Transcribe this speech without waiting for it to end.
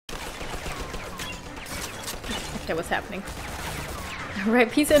Okay, what's happening?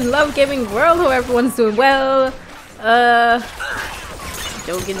 Alright, peace and love gaming world. Hope everyone's doing well.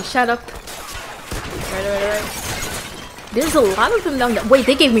 Joe getting shut up. Right. There's a lot of them down there. Wait,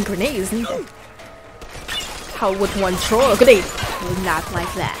 they gave me grenades, didn't they? How would one throw a grenade? Not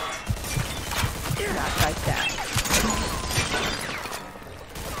like that. Not like that.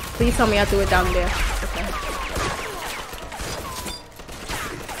 Please tell me I'll do it down there. Okay.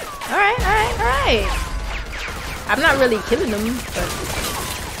 Alright. I'm not really killing them, but...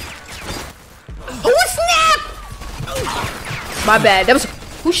 Oh, snap! My bad. That was...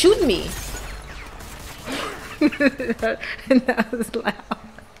 Who's shooting me? That was loud.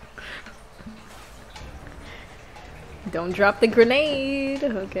 Don't drop the grenade.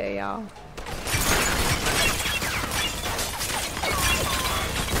 Okay, y'all.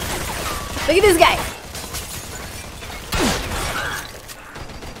 Look at this guy.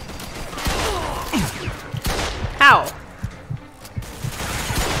 How?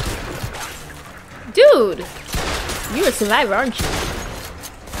 Dude! You're a survivor, aren't you?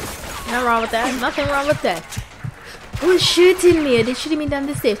 Nothing wrong with that. Nothing wrong with that. Who's shooting me? Are they shooting me down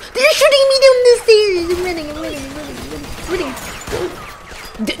the stairs? They're shooting me down the stairs! I'm running.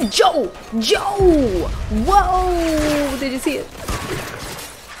 Joe! Whoa! Did you see it?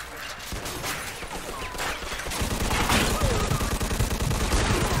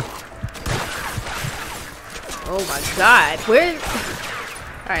 Oh my god. Where?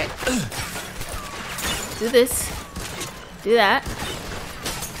 Alright. Do this. Do that.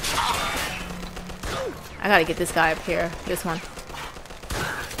 I gotta get this guy up here. This one.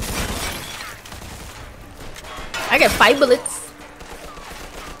 I got 5 bullets.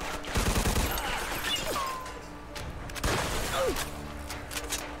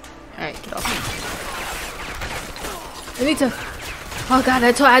 Alright, get off. I need to. Oh god,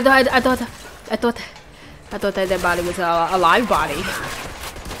 I thought that body was a live body.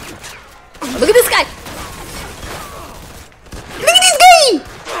 Oh, look at this guy! Look at this guy!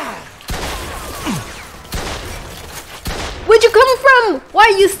 Where'd you come from? Why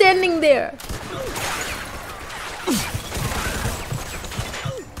are you standing there?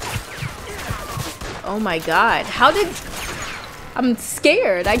 Oh my god! How did? I'm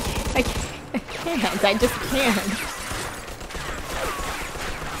scared. I can't. I just can't.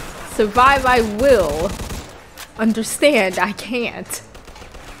 Survive I will. Understand I can't.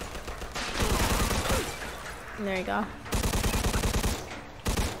 There you go.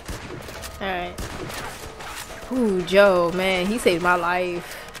 Alright. Ooh, Joe, man, he saved my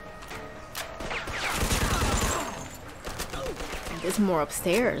life. There's more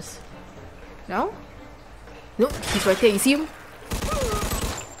upstairs. No? Nope, he's right there. You see him?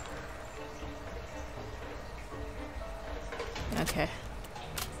 Okay.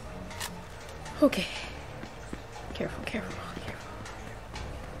 Okay. Careful.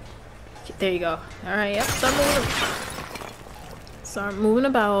 There you go. Alright, yep, start moving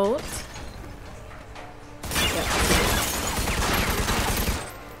about. Yep.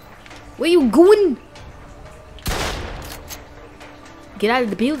 Where you going? Get out of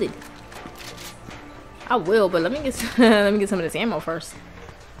the building. I will, but let me get let me get some of this ammo first.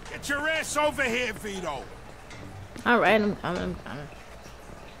 Get your ass over here, Vito. Alright, I'm coming.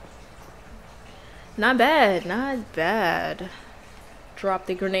 Not bad. Dropped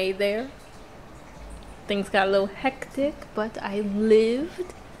the grenade there. Things got a little hectic, but I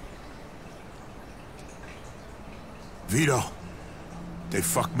lived. Vito, they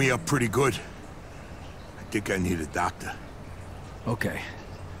fucked me up pretty good. I think I need a doctor. Okay,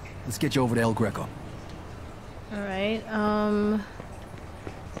 let's get you over to El Greco. Alright,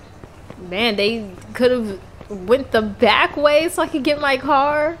 man, they could have went the back way so I could get my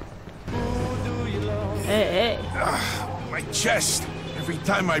car. Hey. My chest. Every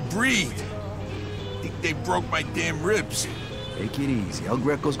time I breathe. I think they broke my damn ribs. Take it easy. El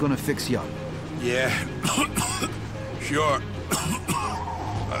Greco's gonna fix you up. Yeah. Sure.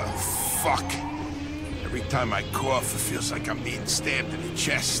 Fuck. Every time I cough, it feels like I'm being stabbed in the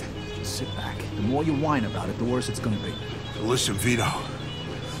chest. Just sit back. The more you whine about it, the worse it's gonna be. Listen, Vito.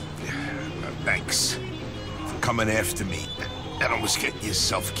 Thanks for coming after me and almost getting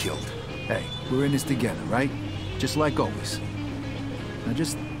yourself killed. Hey, we're in this together, right? Just like always. Now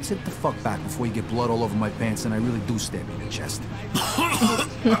just sit the fuck back before you get blood all over my pants and I really do stab you in the chest.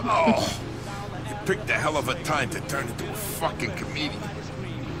 Oh, you picked a hell of a time to turn into a fucking comedian.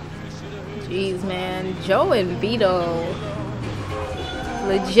 Jeez, man. Joe and Vito.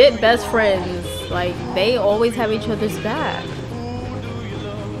 Legit best friends. Like, they always have each other's back.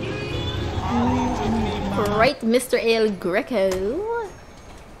 Right, Mr. El Greco.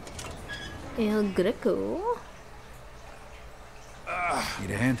 El Greco.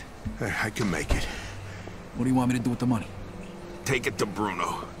 Need a hand? I can make it. What do you want me to do with the money? Take it to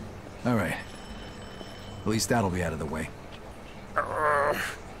Bruno. All right. At least that'll be out of the way.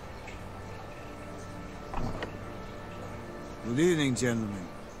 Good evening, gentlemen.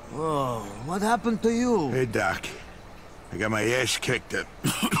 Oh, what happened to you? Hey, Doc. I got my ass kicked.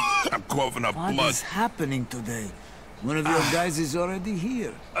 I'm coughing up blood. What is happening today? One of your guys is already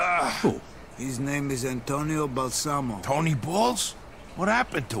here. Who? His name is Antonio Balsamo. Tony Balls? What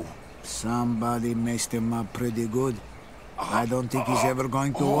happened to him? Somebody messed him up pretty good. I don't think he's ever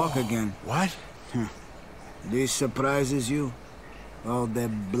going to walk again. What? This surprises you? All the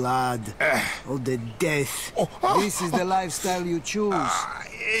blood, all the death. This is the lifestyle you choose.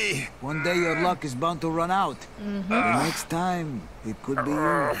 One day your luck is bound to run out. The next time, it could be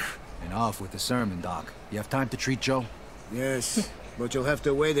you. And off with the sermon, Doc. You have time to treat Joe? Yes, but you'll have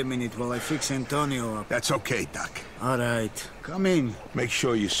to wait a minute while I fix Antonio up. That's okay, Doc. All right, come in. Make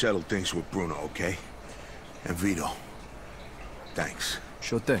sure you settle things with Bruno, okay? And Vito. Thanks.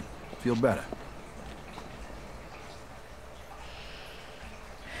 Sure thing. Feel better.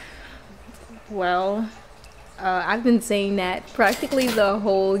 Well, I've been saying that practically the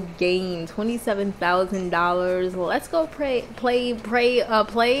whole game. $27,000. Let's go pay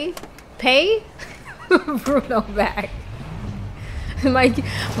Bruno back.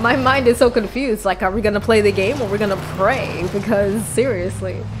 My mind is so confused. Like, are we gonna play the game or we're gonna pray? Because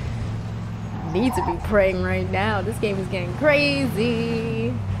seriously, need to be praying right now. This game is getting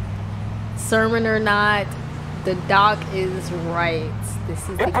crazy. Sermon or not, the doc is right. This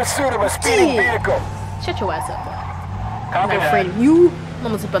is in pursuit of a speeding vehicle. Shut your ass up, boy. I'm not afraid of you. I'm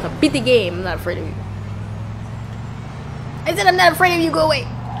almost about to beat the game. I'm not afraid of you. I said I'm not afraid of you. Go away.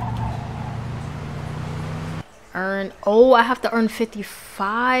 Earn. Oh, I have to earn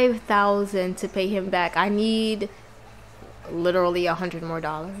 55,000 to pay him back. I need literally $100 more.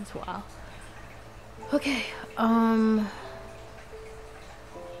 Wow. Okay.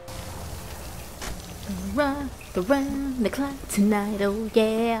 Run the clock tonight. Oh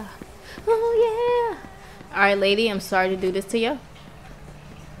yeah. Oh yeah. All right, lady. I'm sorry to do this to you.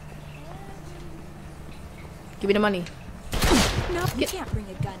 Give me the money. No, you can't bring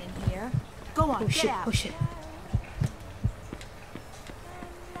a gun in here. Go on, get out. Oh shit.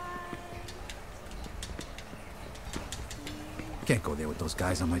 Can't go there with those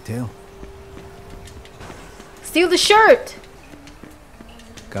guys on my tail. Steal the shirt.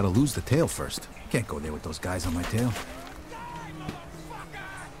 Gotta lose the tail first. Can't go there with those guys on my tail.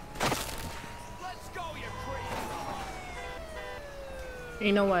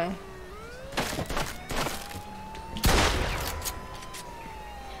 Ain't no way.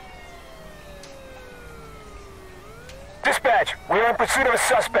 Dispatch, we are in pursuit of a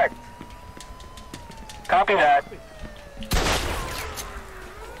suspect. Copy that.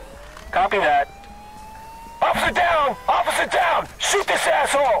 Copy that. Officer down! Officer down! Shoot this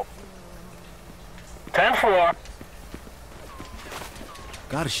asshole! 10-4.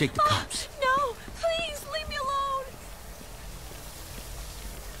 Gotta shake the cops. No, please, leave me alone.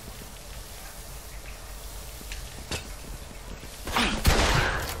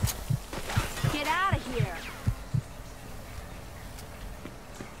 Get out of here.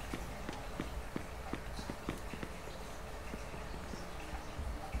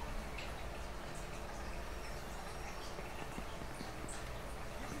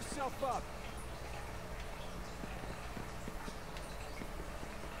 Yourself up.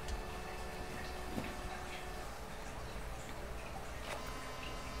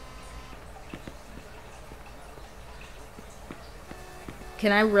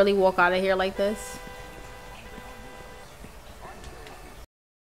 Can I really walk out of here like this?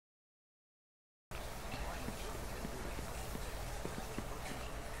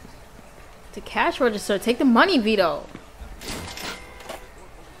 The cash register. Take the money, Vito.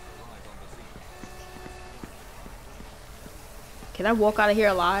 Can I walk out of here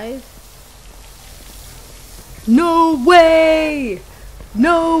alive? No way!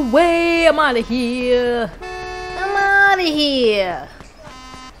 No way! I'm out of here. I'm out of here.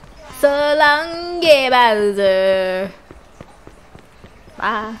 So long, Bowser.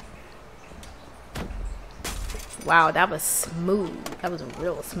 Bye. Wow, that was smooth. That was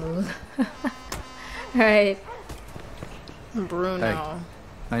real smooth. Alright. Bruno. Hey,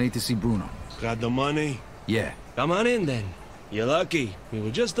 I need to see Bruno. Got the money? Yeah. Come on in then. You're lucky. We were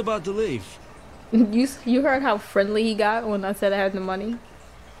just about to leave. You heard how friendly he got when I said I had the money?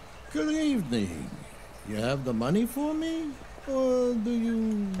 Good evening. You have the money for me? Or do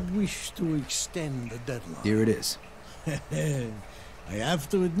you wish to extend the deadline? Here it is. I have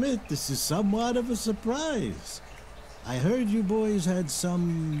to admit, this is somewhat of a surprise. I heard you boys had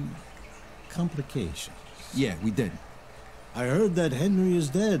some complications. Yeah, we did. I heard that Henry is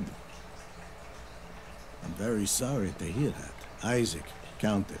dead. I'm very sorry to hear that. Isaac,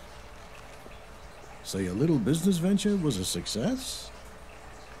 count it. So your little business venture was a success?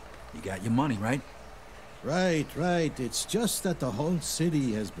 You got your money, right? Right, right. It's just that the whole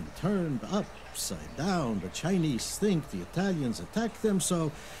city has been turned upside down. The Chinese think the Italians attacked them,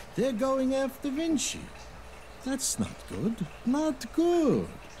 so they're going after Vinci. That's not good. Not good.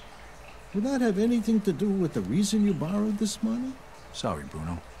 Would that have anything to do with the reason you borrowed this money? Sorry,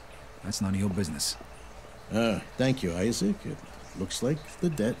 Bruno. That's none of your business. Thank you, Isaac. It looks like the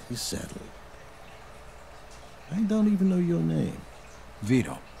debt is settled. I don't even know your name.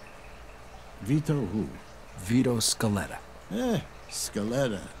 Vito. Vito who? Vito Scaletta.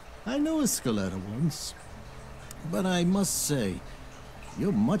 Scaletta. I knew a Scaletta once. But I must say,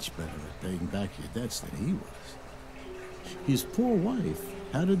 you're much better at paying back your debts than he was. His poor wife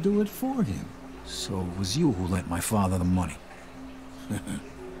had to do it for him. So it was you who lent my father the money?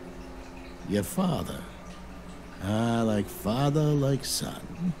 Your father? Ah, like father, like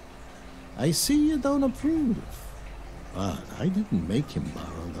son. I see you don't approve. But I didn't make him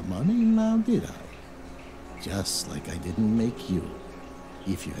borrow the money, now did I? Just like I didn't make you.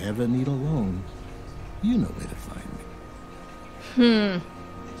 If you ever need a loan, you know where to find me.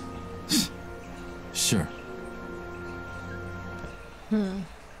 Sure.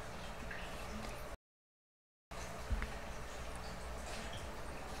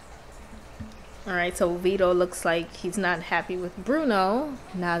 Alright, so Vito looks like he's not happy with Bruno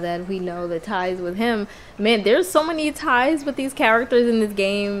now that we know the ties with him. Man, there's so many ties with these characters in this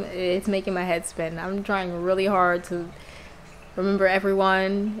game. It's making my head spin. I'm trying really hard to remember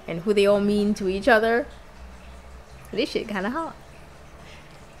everyone and who they all mean to each other. This shit kind of hot.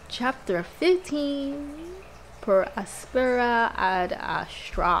 Chapter 15. Per aspera ad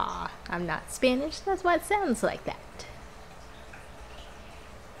astra. I'm not Spanish, that's why it sounds like that.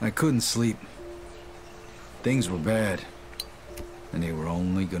 I couldn't sleep. Things were bad, and they were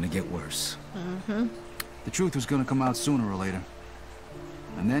only gonna get worse. The truth was gonna come out sooner or later.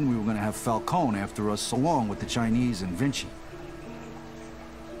 And then we were gonna have Falcone after us, along with the Chinese and Vinci.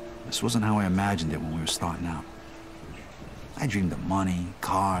 This wasn't how I imagined it when we were starting out. I dreamed of money,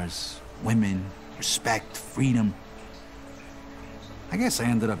 cars, women, respect, freedom. I guess I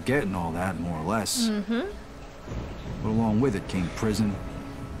ended up getting all that, more or less. But along with it came prison,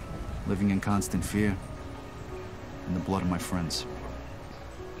 living in constant fear, and the blood of my friends.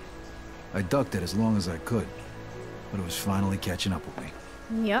 I ducked it as long as I could, but it was finally catching up with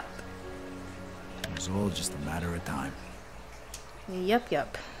me. Yep. It was all just a matter of time.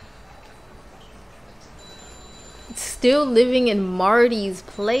 Yep. Still living in Marty's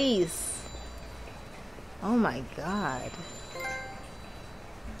place. Oh my god.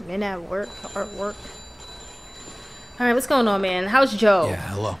 Men at work, artwork. Alright, what's going on, man? How's Joe? Yeah,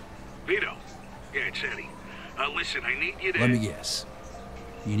 hello. Vito. Yeah, it's Eddie. Listen, I need you to... Let me guess.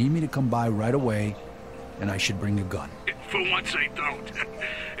 You need me to come by right away, and I should bring a gun. For once, I don't.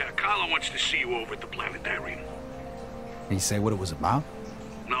 Carlo wants to see you over at the planetarium. Did he say what it was about?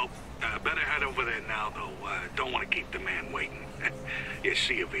 No. Better head over there now, though. Don't want to keep the man waiting. Yeah,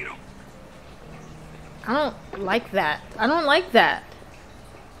 see you, Vito. I don't like that. I don't like that.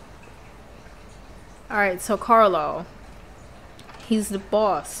 Alright, so Carlo. He's the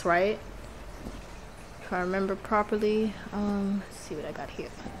boss, right? If I remember properly. Let's see what I got here.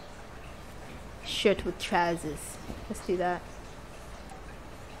 Shirt with trousers. Let's do that.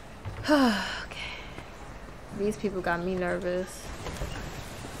 Okay. These people got me nervous.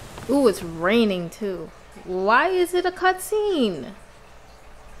 Ooh, it's raining too. Why is it a cutscene?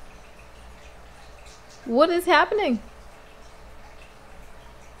 What is happening?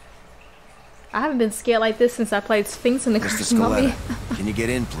 I haven't been scared like this since I played Sphinx in the Mr. Mummy. Can you get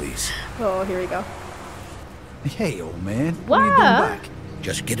in, please? Oh, here we go. Hey, old man. What? Are you doing back?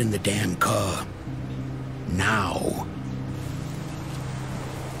 Just get in the damn car. Now.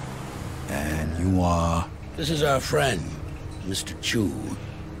 And you are... This is our friend, Mr. Chu.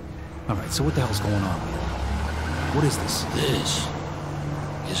 Alright, so what the hell's going on? What is this? This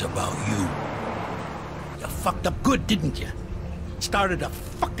is about you. You fucked up good, didn't you? Started a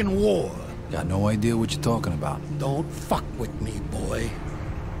fucking war. Got no idea what you're talking about. Don't fuck with me, boy.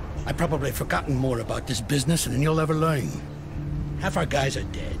 I've probably forgotten more about this business than you'll ever learn. Half our guys are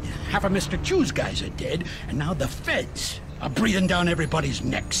dead. Half of Mr. Chu's guys are dead. And now the feds are breathing down everybody's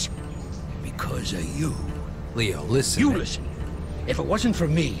necks. Because of you. Leo, listen. You listen. If it wasn't for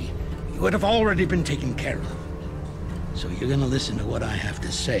me, you would have already been taken care of. So you're gonna listen to what I have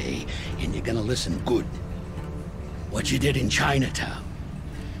to say, and you're gonna listen good. what you did in Chinatown.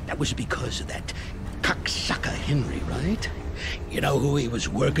 That was because of that cocksucker Henry, right? You know who he was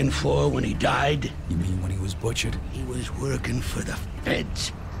working for when he died? You mean when he was butchered? He was working for the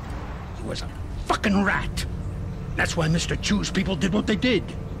feds. He was a fucking rat. That's why Mr. Chu's people did what they did.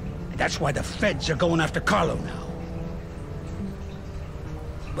 And that's why the feds are going after Carlo now.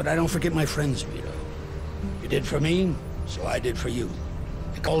 But I don't forget my friends, Vito. You did for me, so I did for you.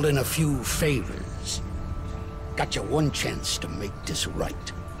 I called in a few favors. Got you one chance to make this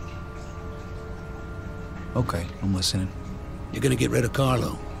right. Okay, I'm listening. You're gonna get rid of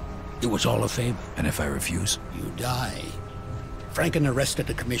Carlo. It was all a favor. And if I refuse? You die. Frank and the rest of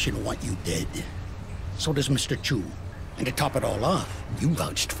the commission want you dead. So does Mr. Chu. And to top it all off, you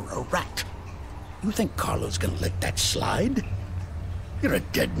vouched for a rat. You think Carlo's gonna let that slide? You're a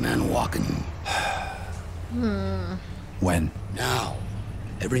dead man walking. When? Now.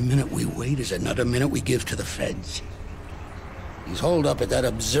 Every minute we wait is another minute we give to the feds. He's holed up at that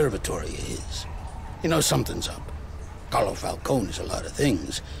observatory of his. You know something's up. Carlo Falcone is a lot of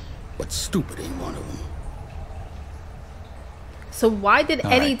things, but stupid ain't one of them. So why did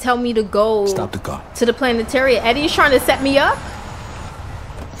All Eddie right. tell me to go Stop the car. to the planetarium? Eddie's trying to set me up?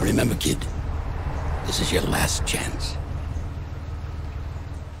 Remember, kid, this is your last chance.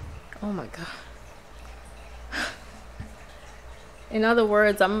 Oh my god. In other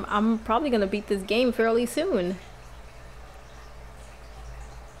words, I'm probably gonna beat this game fairly soon.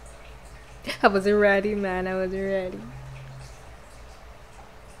 I wasn't ready, man. I wasn't ready.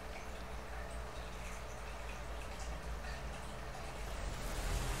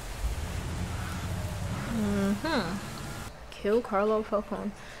 Kill Carlo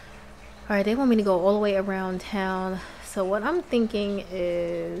Falcone. Alright, they want me to go all the way around town. So what I'm thinking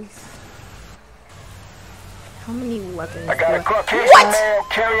is... How many weapons I got a do Caucasian What? man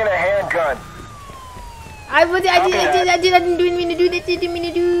carrying a handgun. I didn't mean to do that. Didn't mean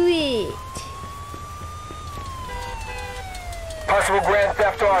to do it. Possible grand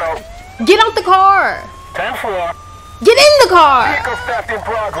theft auto. Get out the car. 10-4. Get in the car. Vehicle theft in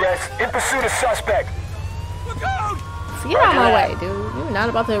progress. In pursuit of suspect. Get out of my way, dude. You're not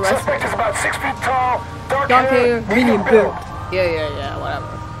about to arrest me. Suspect is about 6 feet tall. Dark Dark hair, hair, medium build. Yeah, whatever.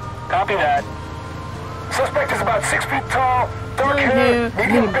 Copy that. Suspect is about 6 feet tall. Dark hair, Hair,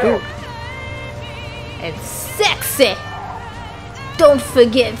 medium build. And sexy. Don't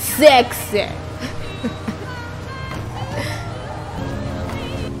forget sexy.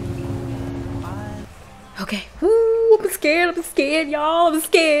 Okay. Ooh, I'm scared, y'all. I'm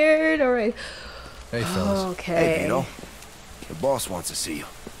scared. All right. Hey, fellas. Okay. Hey, Vito. The boss wants to see you.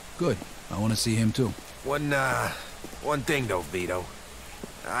 Good. I want to see him too. One thing though, Vito.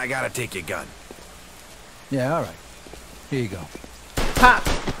 I gotta take your gun. Yeah, all right. Here you go. Pop.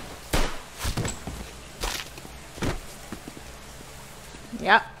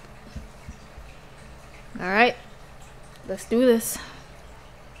 Yep. All right. Let's do this.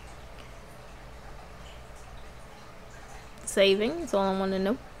 Saving is all I want to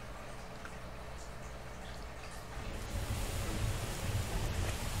know.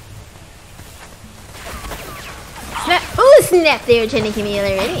 Snap! Ooh, snap! They were trying to kill me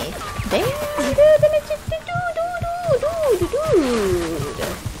already. Damn!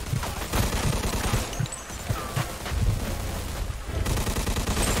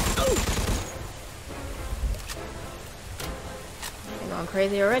 They're going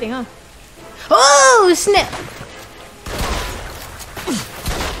crazy already, huh? Oh, snap!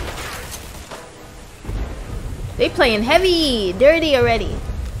 They playing heavy, dirty already.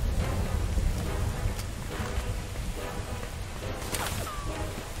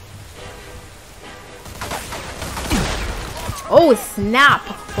 Oh snap!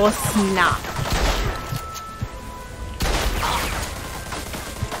 Oh snap!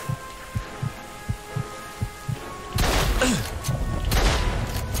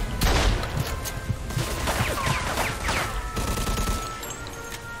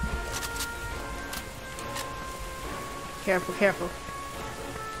 Careful, careful.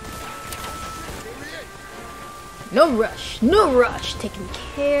 No rush, no rush. Taken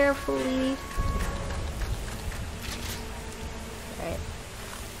carefully. Alright.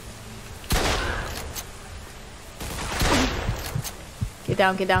 Get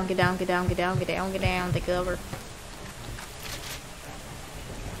down, get down, get down, get down, get down, get down, get down. Take cover.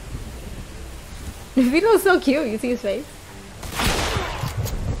 Vito's so cute. You see his face?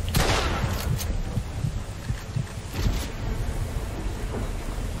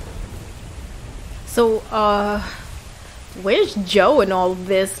 So, where's Joe in all of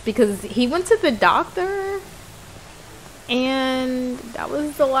this? Because he went to the doctor. And that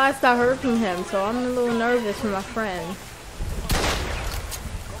was the last I heard from him, so I'm a little nervous for my friend.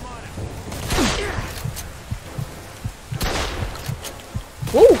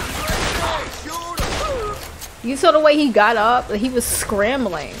 Woo! You saw the way he got up? He was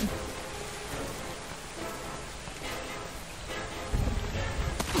scrambling.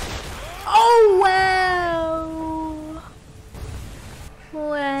 Oh, well.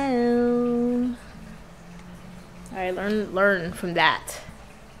 Well. Alright, learn from that.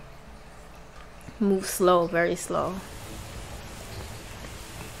 Move slow, very slow.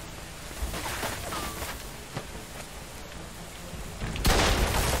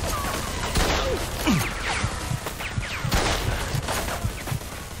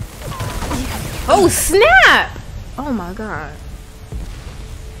 Oh, snap! Oh my god.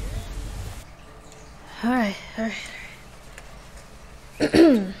 Alright, alright.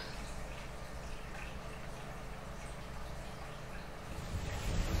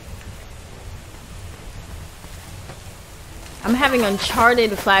 I'm having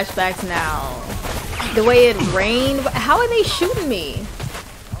Uncharted flashbacks now. The way it rained. How are they shooting me?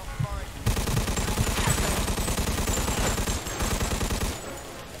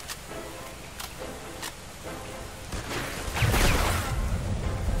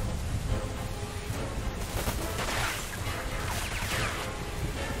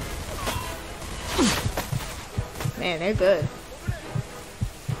 Man, they're good.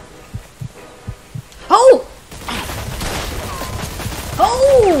 Oh!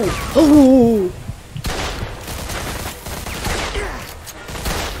 Oh! Oh!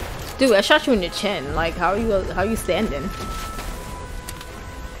 Dude, I shot you in the chin. Like, how you standing?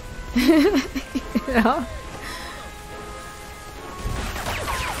 You know?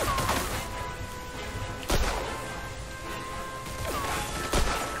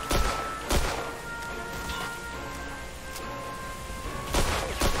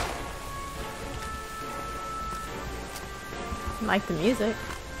 Like the music.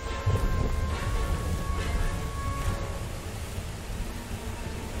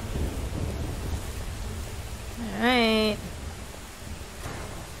 Alright.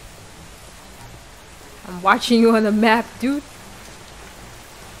 I'm watching you on the map, dude.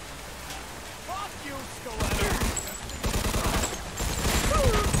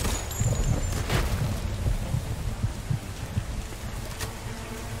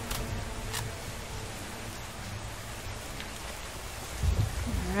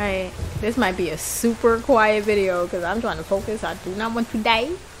 Alright, this might be a super quiet video because I'm trying to focus. I do not want to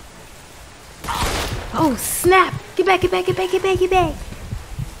die. Oh snap! Get back, get back, get back, get back, get back!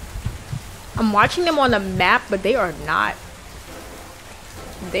 I'm watching them on the map, but they are not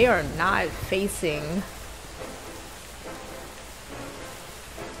facing.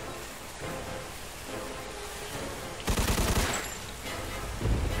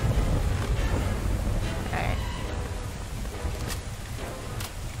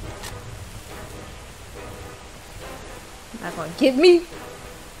 Not gonna get me.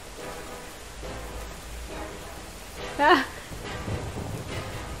 Ah.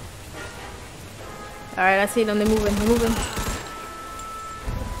 Alright, I see them. They're moving. They're moving.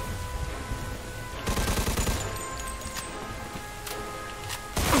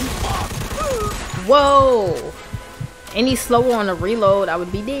 Whoa! Any slower on a reload, I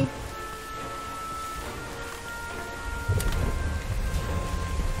would be dead.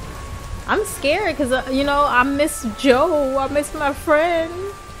 I'm scared because, you know, I miss Joe. I miss my friend.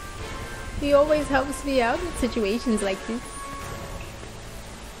 He always helps me out in situations like this.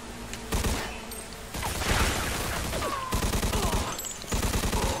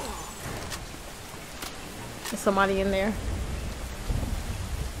 There's somebody in there.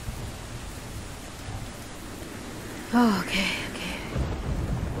 Oh, okay, okay.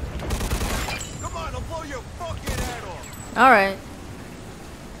 Come on, I'll blow your fucking head off. All right.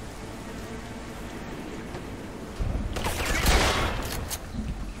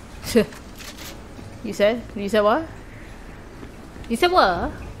 You said what? You said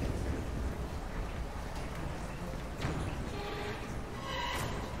what?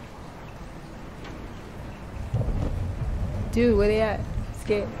 Dude, where they at?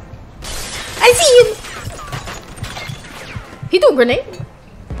 Scared. I see him! He threw a grenade.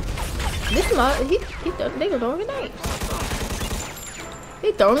 This mug, they were throwing grenades.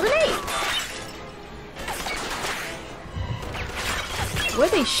 They throwing grenades. Where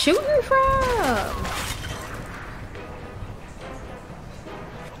they shooting from?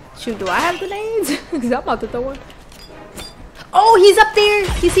 Shoot, do I have grenades? Because I'm about to throw one. Oh, he's up there.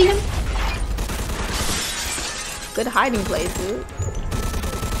 You see him? Good hiding place, dude.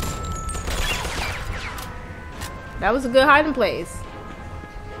 That was a good hiding place.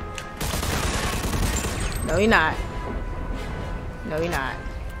 No, you're not. No, you're not.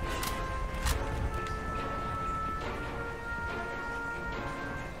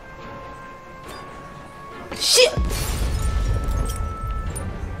 Shit!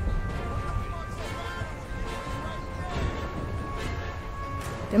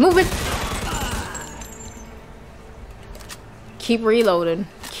 They're moving. Keep reloading.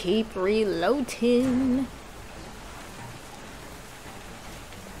 Keep reloading.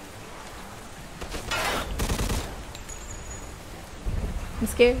 I'm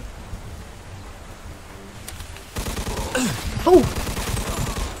scared. Oh!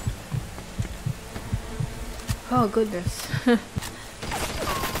 Oh goodness.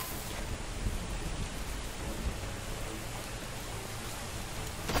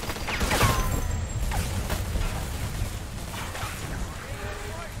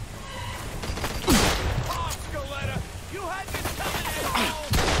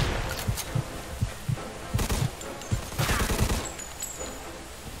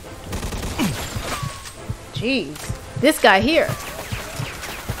 Jeez. This guy here.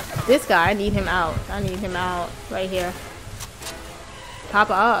 This guy, I need him out. I need him out right here.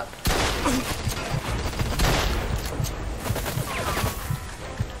 Pop up.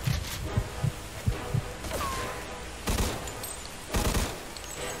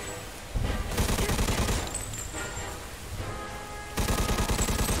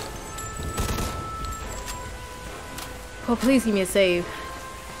 Oh, please give me a save.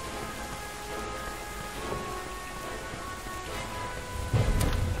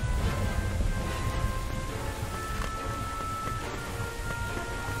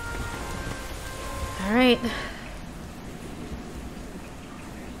 Alright.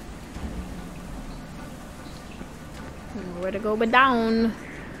 Where to go but down?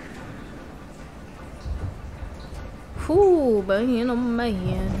 Ooh, man, oh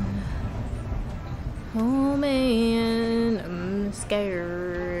man. Oh man, I'm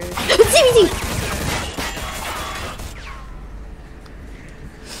scared.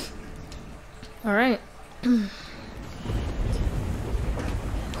 Alright.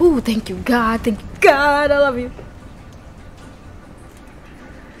 Ooh, thank you, God. Thank you, God. I love you.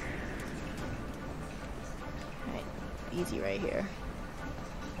 Alright, easy right here.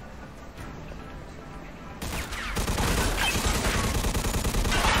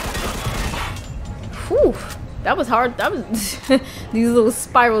 Whew, that was hard. That was these little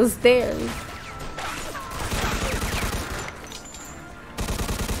spiral stairs.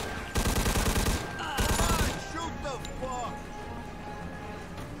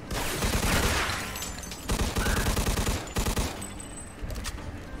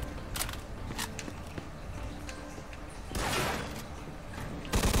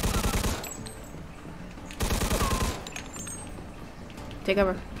 Take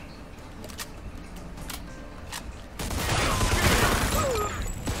over.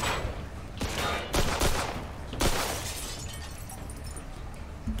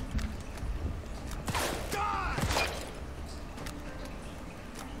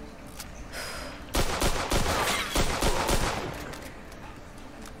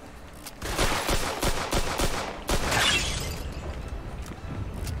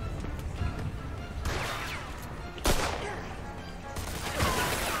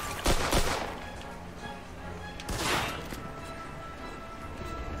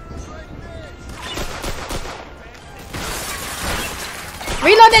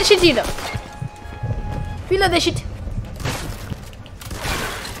 Reload that shit, Gino. Reload that shit.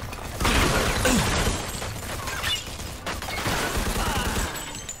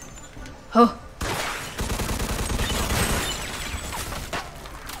 Oh.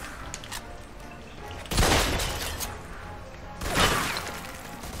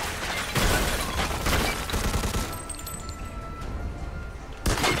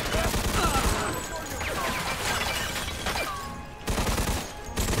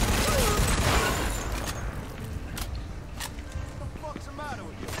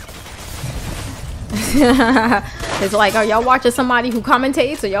 It's like, are y'all watching somebody who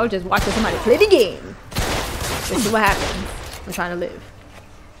commentates or y'all just watching somebody play the game? This is what happens. I'm trying to live.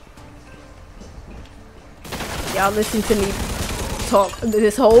 Y'all listen to me talk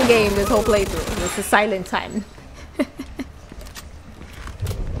this whole game, this whole playthrough. This is silent time.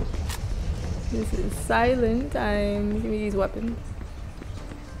 This is silent time. Give me these weapons.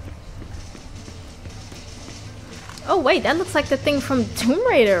 Oh wait, that looks like the thing from Tomb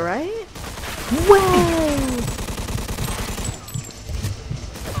Raider, right? Whoa!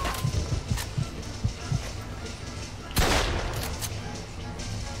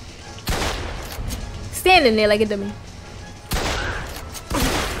 Stand standing there like a dummy.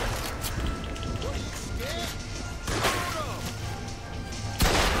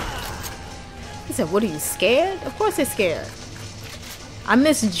 He said, what are you, scared? Of course they're scared. I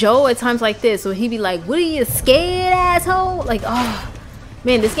miss Joe at times like this, so he'd be like, what are you, scared, asshole? Like, oh,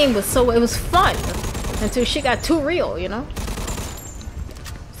 man, this game was it was fun. Until shit got too real, you know?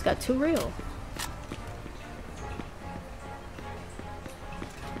 It's got too real.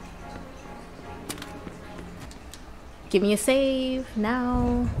 Give me a save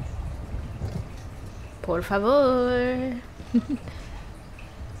now. Por favor.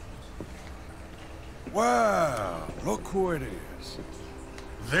 Wow, look who it is.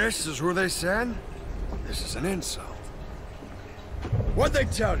 This is who they send? This is an insult. What'd they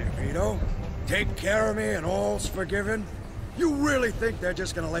tell you, Vito? Take care of me and all's forgiven? You really think they're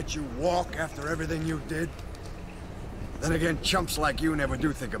just gonna let you walk after everything you did? Then again, chumps like you never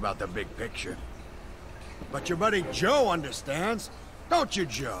do think about the big picture. But your buddy Joe understands, don't you,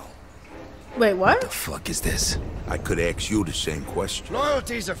 Joe? Wait, what? What the fuck is this? I could ask you the same question.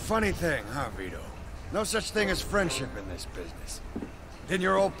 Loyalty's a funny thing, huh, Vito? No such thing as friendship in this business. Didn't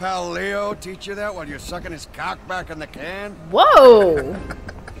your old pal Leo teach you that while you're sucking his cock back in the can? Whoa!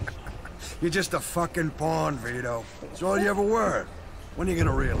 You're just a fucking pawn, Vito. That's all you ever were. When are you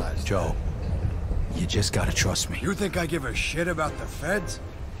gonna realize? Joe, you just gotta trust me. You think I give a shit about the feds?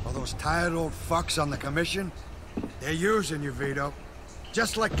 All those tired old fucks on the commission? They're using you, Vito.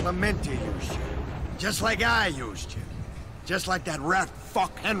 Just like Clemente used you. Just like I used you. Just like that rat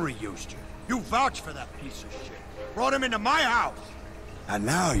fuck Henry used you. You vouched for that piece of shit. Brought him into my house. And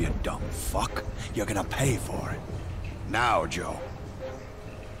now, you dumb fuck, you're gonna pay for it. Now, Joe.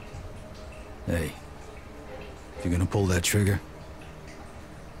 Hey, if you're gonna pull that trigger,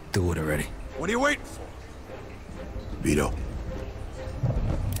 do it already. What are you waiting for? Vito.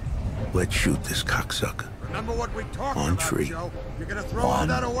 Let's shoot this cocksucker. Remember what we talked On about, tree. Joe? You're gonna throw all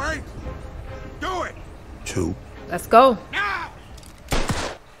that away? Do it! 2. Let's go. Now!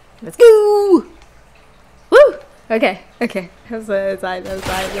 Let's go! Woo! Okay. I'm so excited.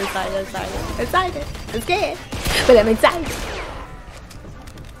 Excited. I'm scared. But I'm excited.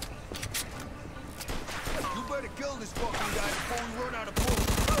 You better kill this fucking guy before we run out of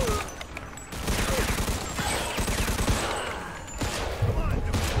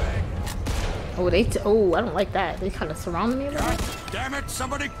bullets. Oh, I don't like that. They kind of surrounded me a little bit. Damn it,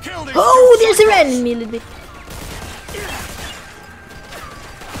 somebody killed him! Oh, they're surrounding me a little bit.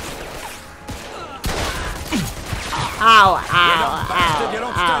 Ow, You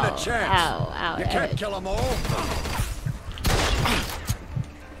don't stand a chance. Ow. You can't kill them all.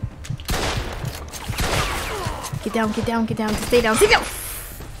 Get down. Stay down.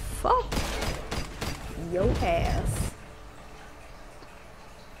 Fuck. Yo ass.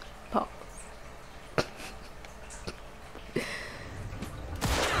 Pause.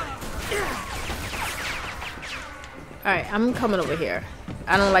 Alright, I'm coming over here.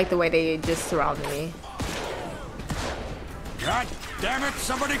 I don't like the way they just surrounded me. God damn it,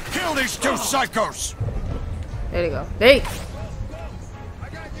 somebody kill these two psychos! There you go. There you go.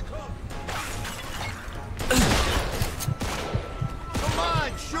 Come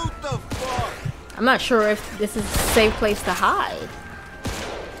on, shoot the fuck! I'm not sure if this is a safe place to hide.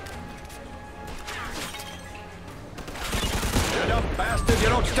 You dumb bastard, you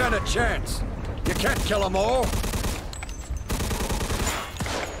don't stand a chance. You can't kill them all.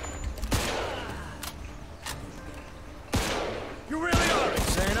 You really are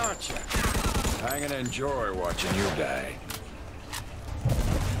insane, aren't you? I'm gonna enjoy watching you die.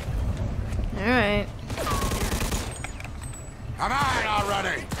 Alright. Come on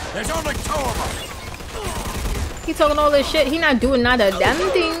already! There's only 2 of them! He talking all this shit. He not doing not a damn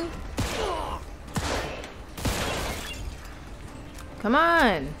thing. Come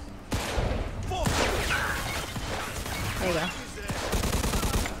on. There you go.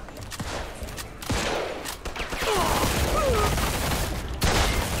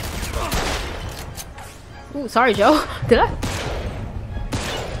 Ooh, sorry, Joe. Did I?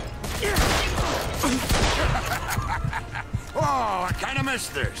 Oh, I kinda miss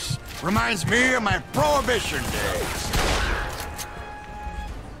this. Reminds me of my Prohibition days.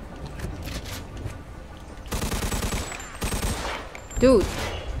 Dude.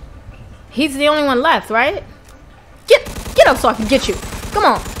 He's the only one left, right? Get up so I can get you. Come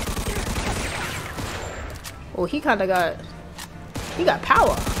on. Oh, he got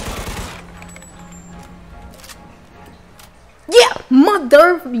power. Yeah,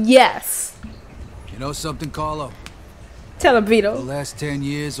 mother, yes. You know something, Carlo? Tell him, Vito. The last 10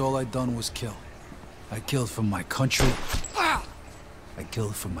 years, all I done was kill. I killed for my country. I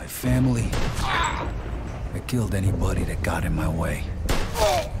killed for my family. I killed anybody that got in my way.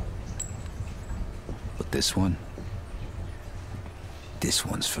 But this one's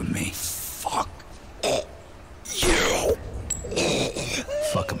for me. Fuck you.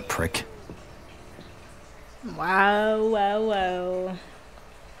 Fucking prick. Wow, wow, wow.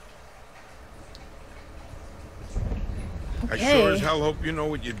 I sure as hell hope you know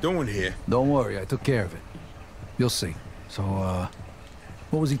what you're doing here. Don't worry, I took care of it. You'll see. So,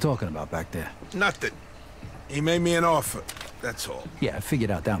 what was he talking about back there? Nothing. He made me an offer, that's all. Yeah, I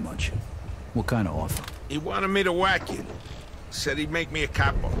figured out that much. What kind of offer? He wanted me to whack you. Said he'd make me a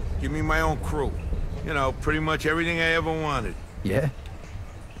capo, give me my own crew. You know, pretty much everything I ever wanted. Yeah?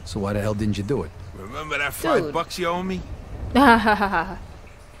 So why the hell didn't you do it? Remember that $5 you owe me?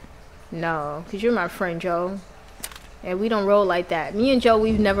 No, because you're my friend, Joe. And we don't roll like that. Me and Joe,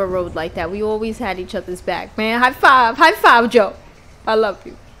 we've never rolled like that. We always had each other's back. Man, high five, Joe. I love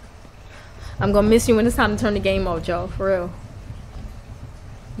you. I'm gonna miss you when it's time to turn the game off, Joe. For real.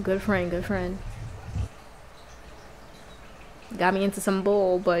 Good friend, good friend. Got me into some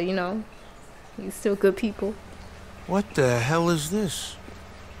bull, but you know, he's still good people. What the hell is this?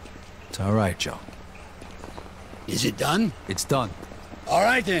 It's all right, Joe. Is it done? It's done. All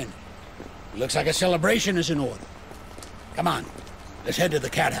right, then. Looks like a celebration is in order. Come on, let's head to the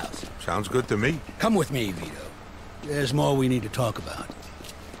cat house. Sounds good to me. Come with me, Vito. There's more we need to talk about.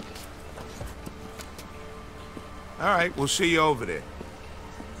 All right, we'll see you over there.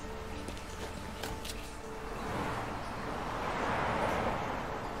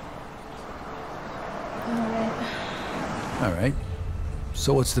 All right.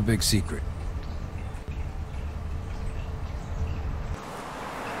 So what's the big secret?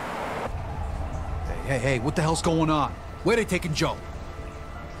 Hey, what the hell's going on? Where they taking Joe?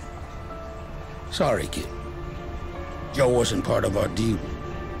 Sorry, kid. Joe wasn't part of our deal.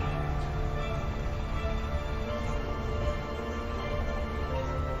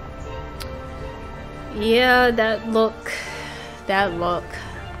 Yeah, that look.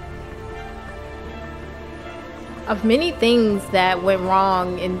 Of many things that went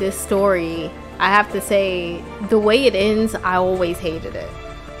wrong in this story, I have to say, the way it ends, I always hated it.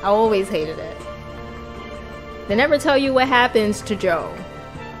 They never tell you what happens to Joe.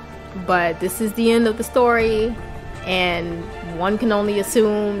 But this is the end of the story, and one can only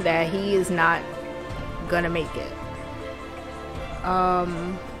assume that he is not gonna make it.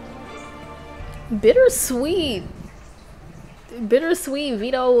 Bittersweet.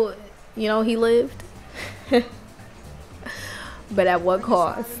 Vito, you know, he lived. But at what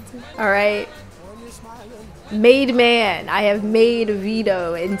cost? Alright? Made man. I have made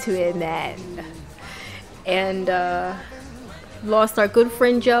Vito into a man. And lost our good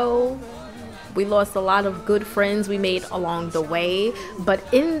friend Joe. We lost a lot of good friends we made along the way. But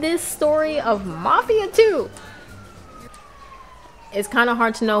in this story of Mafia 2, it's kind of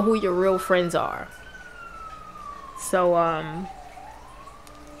hard to know who your real friends are. So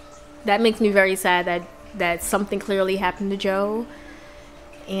that makes me very sad that something clearly happened to Joe.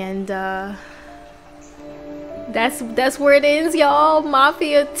 And that's where it ends, y'all.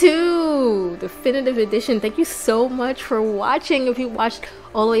 Mafia 2 Definitive Edition. Thank you so much for watching. If you watched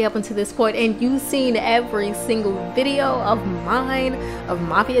all the way up until this point and you've seen every single video of mine of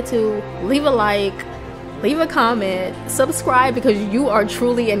Mafia 2, leave a like, leave a comment, subscribe, because you are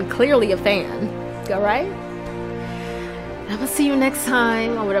truly and clearly a fan. Alright? I'm gonna see you next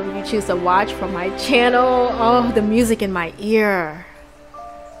time or whatever you choose to watch from my channel. Oh, the music in my ear.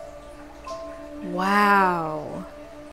 Wow.